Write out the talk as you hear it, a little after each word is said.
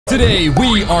Today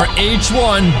we are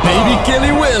H1 baby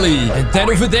Killy Willy, and that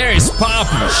over there is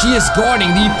Poppy. She is guarding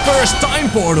the first time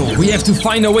portal. We have to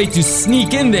find a way to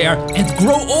sneak in there and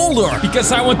grow older,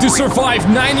 because I want to survive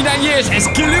 99 years as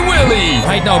Killy Willy.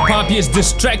 Right now Poppy is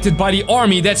distracted by the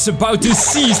army that's about to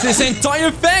seize this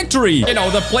entire factory. You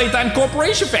know, the Playtime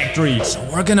Corporation factory. So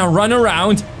we're gonna run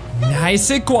around nice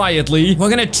and quietly.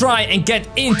 We're gonna try and get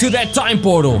into that time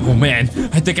portal. Oh man,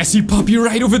 I think I see Poppy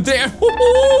right over there.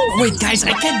 Wait guys,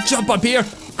 I can't jump up here.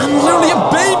 I'm literally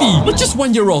a baby. I'm just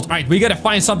 1 year old. Alright, we gotta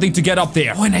find something to get up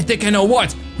there. Oh, and I think I know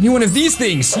what. We need one of these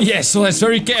things. Yes, so let's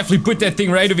very carefully put that thing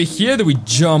right over here. Then we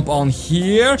jump on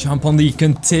here. Jump on the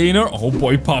container. Oh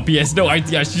boy, Poppy has no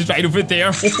idea. She's right over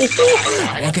there.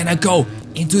 We're gonna go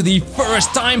into the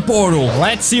first time portal.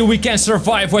 Let's see if we can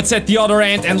survive what's at the other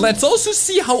end, and let's also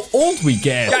see how old we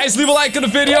get. Guys, leave a like on the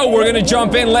video. We're gonna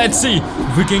jump in. Let's see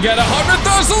if we can get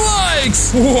 100,000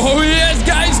 likes. Whoa, yes,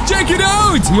 guys, check it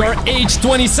out. We are age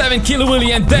 27 Killy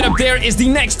Willy, and that up there is the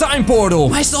next time portal.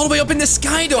 Why is it all the way up in the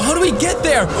sky though? How do we get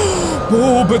there?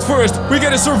 Oh, but first we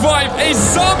gotta survive a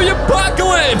zombie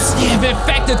apocalypse. They have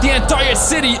infected the entire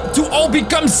city to all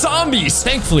become zombies.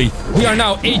 Thankfully, we are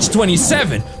now age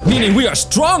 27, meaning we are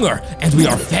stronger and we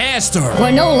are faster. We're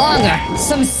no longer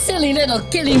some silly little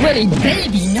Killy Willy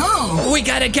baby, no. We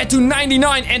gotta get to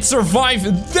 99 and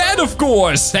survive that, of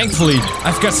course. Thankfully,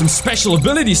 I've got some special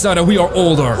abilities now that we are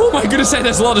older. Oh my goodness,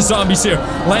 there's a lot of zombies here.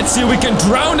 Let's see if we can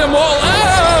drown them all.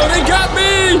 Oh, they got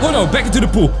me. Oh no, back into the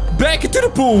pool. Back into the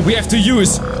pool. We have to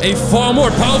use a far more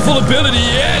powerful ability.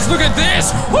 Yes, look at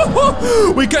this.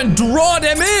 We can draw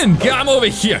them in. Come over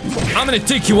here. I'm gonna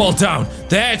take you all down.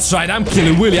 That's right, I'm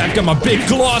Killy Willy. I've got my big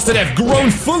claws that have grown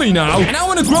fully now. And I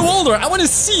want to grow older. I want to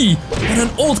see what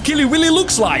an old Killy Willy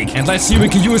looks like. And let's see if we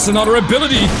can use another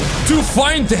ability to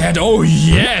find that. Oh,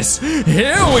 yes.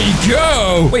 Here we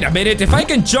go. Wait a minute. If I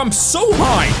can jump so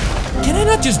high, can I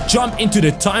not just jump into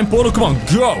the time portal? Come on,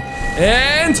 go.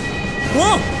 And...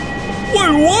 whoa.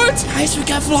 Wait, what? Guys, we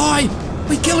can fly.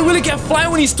 Wait, Killy Willy can fly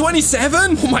when he's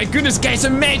 27? Oh my goodness, guys,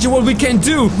 imagine what we can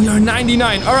do. We are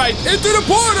 99. All right, into the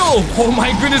portal. Oh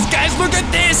my goodness, guys, look at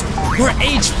this. We're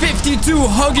age 52,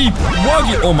 Huggy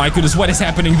Wuggy. Oh my goodness, what is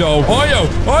happening though?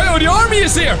 Oh, the army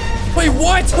is here. Wait,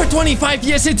 what? We're 25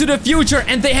 years into the future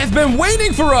and they have been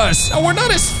waiting for us. And we're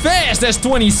not as fast as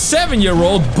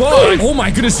 27-year-old, but... oh my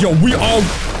goodness, yo, we are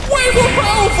way more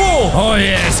powerful. Oh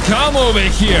yes, come over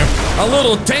here. A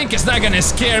little tank is not gonna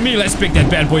scare me. Let's pick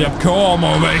that bad boy up. Come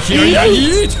over here.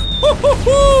 Yeet.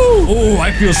 Oh,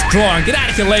 I feel strong. Get out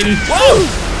of here, lady. Whoa.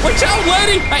 Watch out,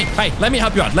 lady! Hey, let me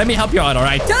help you out. Let me help you out, all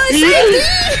right?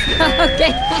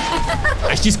 Okay.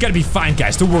 She's gonna be fine,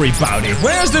 guys. Don't worry about it.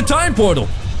 Where's the time portal?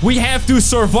 We have to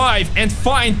survive and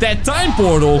find that time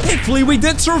portal. Thankfully, we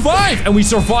did survive, and we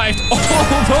survived all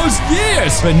those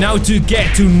years. But now to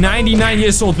get to 99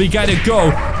 years old, we gotta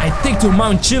go, I think, to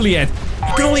Mount Chiliad.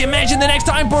 I can only imagine the next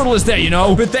time portal is there, you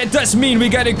know? But that does mean we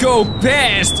gotta go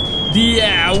past the,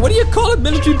 what do you call it?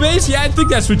 Military base? Yeah, I think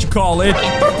that's what you call it.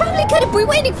 They're probably gonna be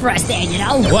waiting for us there, you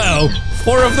know? Whoa.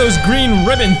 4 of those green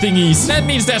ribbon thingies. That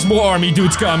means there's more army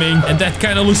dudes coming. And that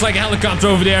kind of looks like a helicopter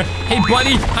over there. Hey,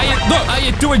 buddy. How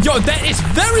you doing? Yo, that is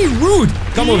very rude.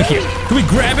 Come over here. Can we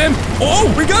grab him? Oh,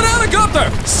 we got a helicopter.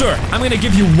 Sir, I'm gonna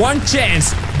give you one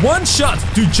chance, one shot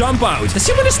to jump out. Does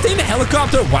he want to stay in the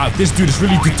helicopter? Wow, this dude is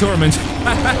really determined.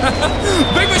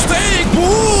 Big mistake.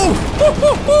 Boom.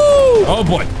 Oh,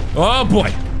 boy. Oh,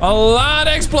 boy. A lot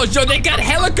of explosions. Yo, they got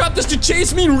helicopters to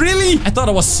chase me? Really? I thought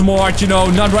I was smart, you know,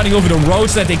 not running over the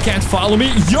roads so that they can't follow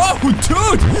me. Yo,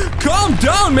 dude, calm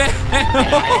down, man.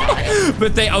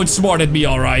 But they outsmarted me,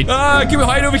 all right. Can we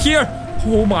hide over here?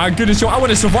 Oh my goodness, yo, I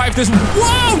want to survive this.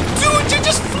 Wow, dude, you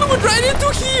just flew it right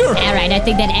into here. All right, I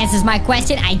think that answers my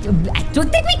question. I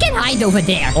don't think we can hide over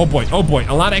there. Oh boy,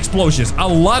 a lot of explosions. A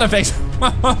lot of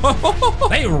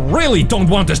They really don't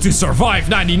want us to survive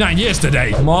 99 years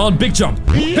today. Come on, big jump.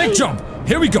 Big jump.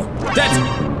 Here we go.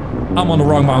 I'm on the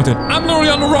wrong mountain. I'm literally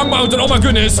on the wrong mountain. Oh my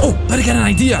goodness. Oh, but I got an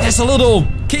idea. There's a little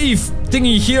cave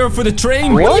thingy here for the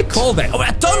train. What do you call that? Oh,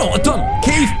 a tunnel.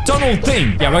 Cave tunnel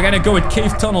thing. Yeah, we're gonna go with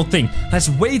cave tunnel thing. Let's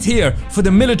wait here for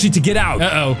the military to get out.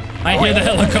 Uh-oh. I hear the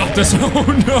helicopters. Oh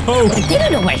no. They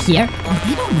don't know we're here. Oh,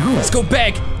 they don't know. Let's go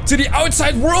back to the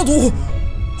outside world.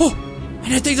 Oh,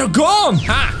 and I think they're gone.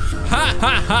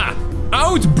 Ha.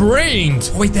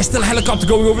 Outbrained. Oh, wait, there's still a helicopter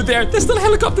going over there. There's still a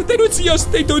helicopter. They don't see us.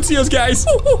 They don't see us, guys.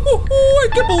 I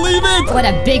can't believe it. What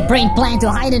a big brain plan to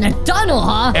hide in a tunnel,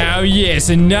 huh? Oh, yes.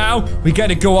 And now we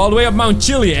gotta go all the way up Mount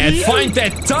Chiliad, find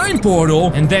that time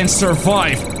portal, and then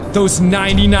survive those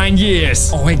 99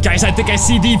 years. Oh, wait, guys, I think I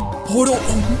see the portal.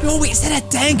 Oh, no, wait, is that a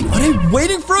tank? Are they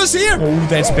waiting for us here? Oh,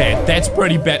 that's bad. That's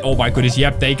pretty bad. Oh, my goodness.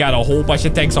 Yep, they got a whole bunch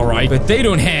of tanks, all right. But they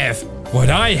don't have what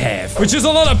I have, which is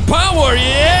a lot of power.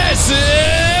 Yes.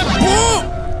 Boom.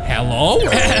 Hello?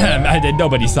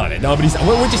 Nobody saw that. Nobody saw.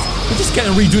 We're just gonna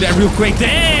redo that real quick.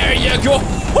 There you go.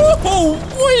 Oh,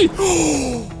 wait.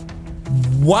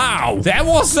 Wow. That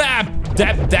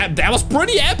was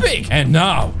pretty epic. And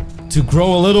now, to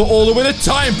grow a little older with a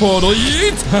time portal.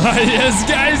 Yeet. Yes,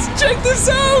 guys, check this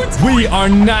out. We are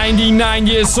 99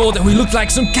 years old and we look like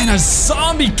some kind of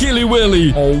zombie Killy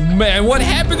Willy. Oh, man, what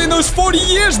happened in those 40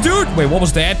 years, dude? Wait, what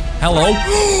was that? Hello?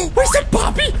 Where's that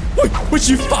Poppy? Wait,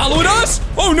 she followed us?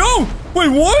 Oh, no. Wait,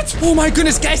 what? Oh, my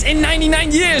goodness, guys, in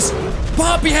 99 years,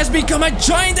 Poppy has become a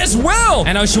giant as well.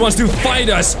 And now she wants to fight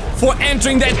us for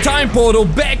entering that time portal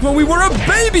back when we were a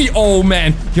baby. Oh,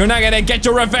 man. You're not gonna get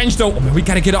your revenge, though. Oh, man, we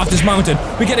gotta get off this mountain.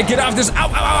 We gotta get off this...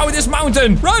 Ow, this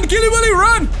mountain. Run, Killy Willy,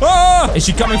 run. Ah! Is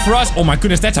she coming for us? Oh, my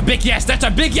goodness. That's a big yes. That's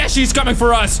a big yes. She's coming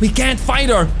for us. We can't fight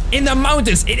her in the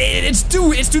mountains. It's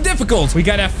too difficult. We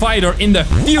gotta fight her in the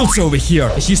fields over here.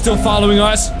 Is she still following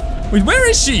us? Wait, where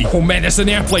is she? Oh, man, there's an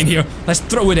airplane here. Let's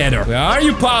throw it at her. Where are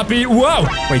you, Poppy? Whoa.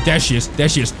 Wait, there she is. There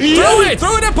she is. Throw it.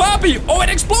 Throw it at Poppy. Oh, it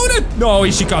exploded. No,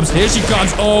 here she comes. Here she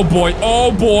comes. Oh, boy.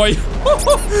 Oh, boy.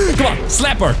 Come on.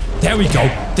 Slap her. There we go.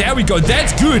 There we go.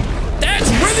 That's good. That's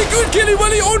really good, Killy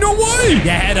Willy. Oh, no way. You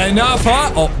had enough,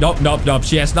 huh? Oh, nope.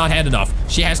 She has not had enough.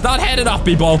 She has not had enough,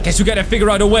 people. Guess we gotta figure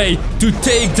out a way to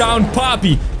take down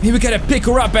Poppy. Maybe we gotta pick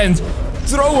her up and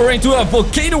throw her into a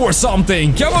volcano or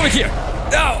something. Come over here.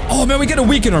 Oh, man, we gotta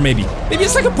weaken her, maybe. Maybe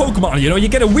it's like a Pokemon, you know? You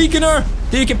gotta weaken her,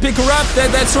 then you can pick her up,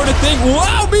 that sort of thing.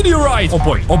 Wow, meteorite! Oh,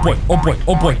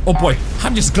 boy.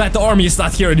 I'm just glad the army is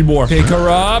not here anymore. Pick her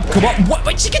up. Come on. What?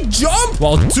 Wait, she can jump?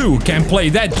 Well, two can't play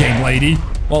that game, lady.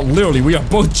 Well, literally, we are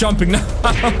both jumping now.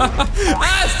 Stop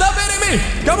hitting me!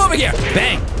 Come over here.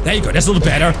 Bang. There you go. That's a little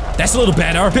better. That's a little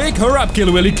better. Pick her up,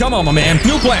 Killy Willy. Come on, my man.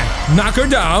 New plan. Knock her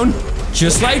down.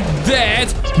 Just like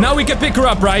that. Now we can pick her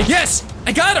up, right? Yes!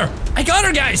 I got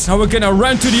her, guys! Now we're gonna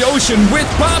run to the ocean with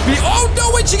Poppy. Oh,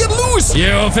 no, wait, she get loose!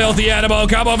 You filthy animal,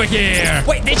 come over here!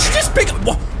 Wait, did she just pick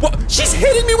up? What? She's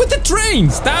hitting me with the train!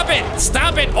 Stop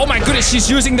it! Oh my goodness, she's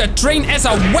using the train as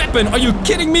a weapon! Are you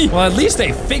kidding me? Well, at least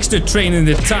they fixed the train in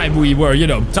the time we were, you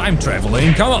know, time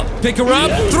traveling. Come on, pick her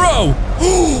up, throw!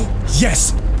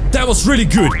 Yes! That was really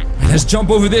good. Let's jump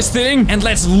over this thing and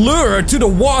let's lure her to the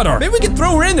water. Maybe we can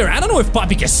throw her in there. I don't know if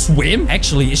Poppy can swim.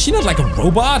 Actually, is she not like a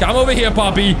robot? Come over here,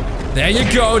 Poppy. There you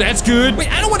go. That's good. Wait,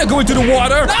 I don't want to go into the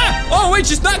water. Ah! Oh, wait,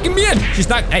 she's knocking me in. She's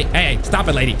not. Hey, stop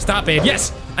it, lady. Stop it.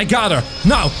 Yes, I got her.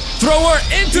 Now, throw her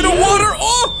into the water.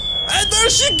 Oh, and there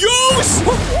she goes.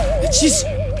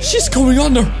 And she's going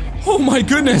under. Oh my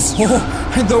goodness.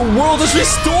 Oh, and the world is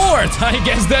restored. I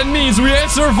guess that means we have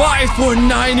survived for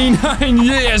 99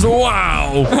 years.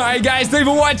 Wow. Alright guys, thanks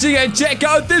for watching and check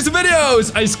out these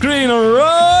videos. I screen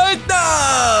right